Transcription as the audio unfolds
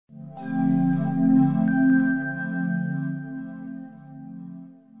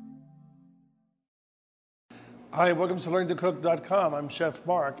Hi, welcome to learntocook.com. I'm Chef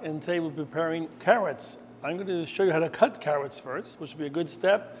Mark, and today we're preparing carrots. I'm going to show you how to cut carrots first, which will be a good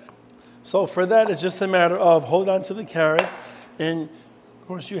step. So for that, it's just a matter of holding on to the carrot, and of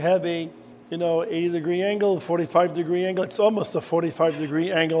course you have a 80-degree angle, 45-degree angle. It's almost a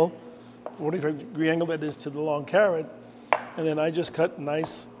 45-degree angle, 45-degree angle that is to the long carrot. And then I just cut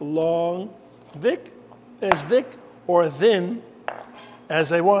nice, long, as thick or thin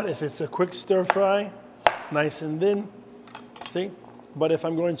as I want. If it's a quick stir fry, nice and thin, see? But if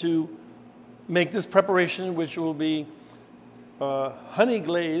I'm going to make this preparation, which will be honey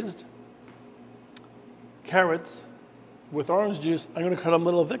glazed carrots with orange juice, I'm going to cut them a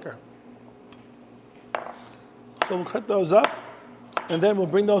little thicker. So we'll cut those up, and then we'll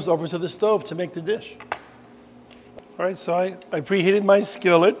bring those over to the stove to make the dish. All right, so I preheated my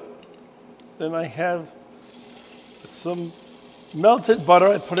skillet. Then I have some melted butter.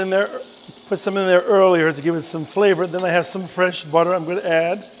 I put some in there earlier to give it some flavor. Then I have some fresh butter I'm going to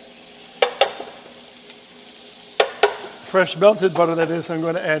add. Fresh melted butter, that is, I'm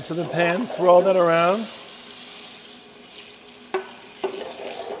going to add to the pan. Swirl that around.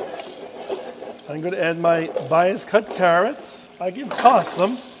 I'm going to add my bias cut carrots. I can toss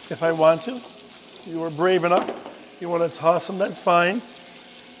them if I want to. You are brave enough. You want to toss them, that's fine.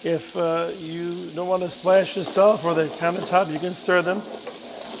 If you don't want to splash yourself or the countertop, you can stir them.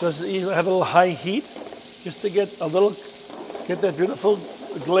 Just easily have a little high heat, just to get that beautiful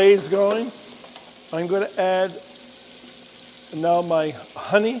glaze going. I'm going to add now my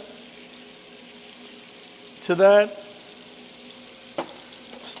honey to that.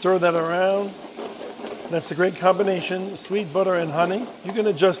 Stir that around. That's a great combination, sweet butter and honey. You can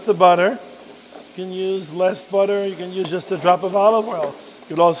adjust the butter. You can use less butter. You can use just a drop of olive oil. You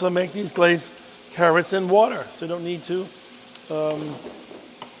could also make these glazed carrots in water, so you don't need to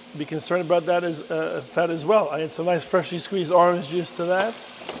be concerned about that as fat as well. I add some nice freshly squeezed orange juice to that.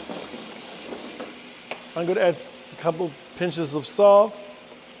 I'm going to add a couple pinches of salt,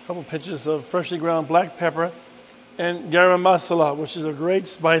 a couple pinches of freshly ground black pepper, and garam masala, which is a great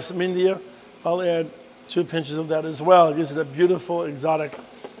spice from India. I'll add 2 pinches of that as well. It gives it a beautiful, exotic.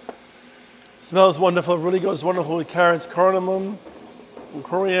 Smells wonderful. It really goes wonderful with carrots, cardamom, and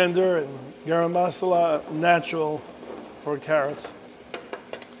coriander, and garam masala, natural for carrots.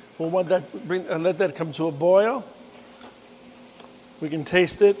 We'll want that, let that come to a boil. We can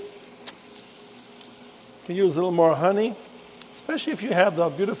taste it. You can use a little more honey, especially if you have the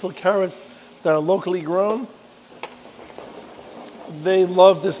beautiful carrots that are locally grown. They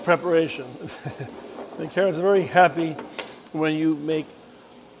love this preparation. The carrots are very happy when you make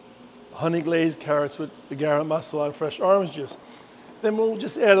honey glazed carrots with the garam masala and fresh orange juice. Then we'll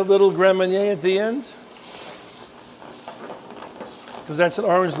just add a little Grand Marnier at the end, because that's an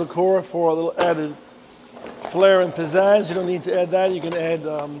orange liqueur for a little added flair and pizzazz. You don't need to add that. You can add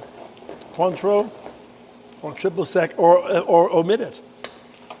Cointreau or triple sec or omit it.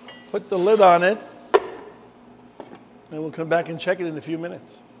 Put the lid on it, and we'll come back and check it in a few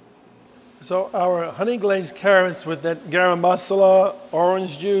minutes. So our honey glazed carrots with that garam masala,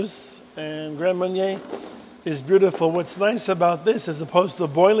 orange juice, and Grand Marnier is beautiful. What's nice about this, as opposed to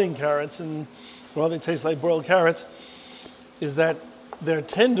boiling carrots, and well, they taste like boiled carrots, is that they're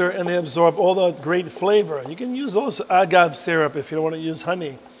tender and they absorb all the great flavor. You can use also agave syrup if you don't want to use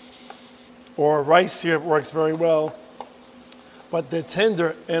honey, or rice syrup works very well. But they're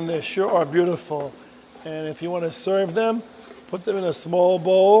tender and they sure are beautiful. And if you want to serve them, put them in a small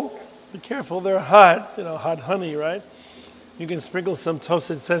bowl. Be careful, they're hot, hot honey, right? You can sprinkle some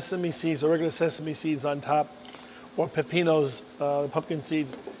toasted sesame seeds or regular sesame seeds on top, or pepinos, pumpkin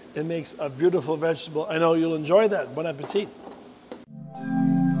seeds. It makes a beautiful vegetable. I know you'll enjoy that. Bon appetit.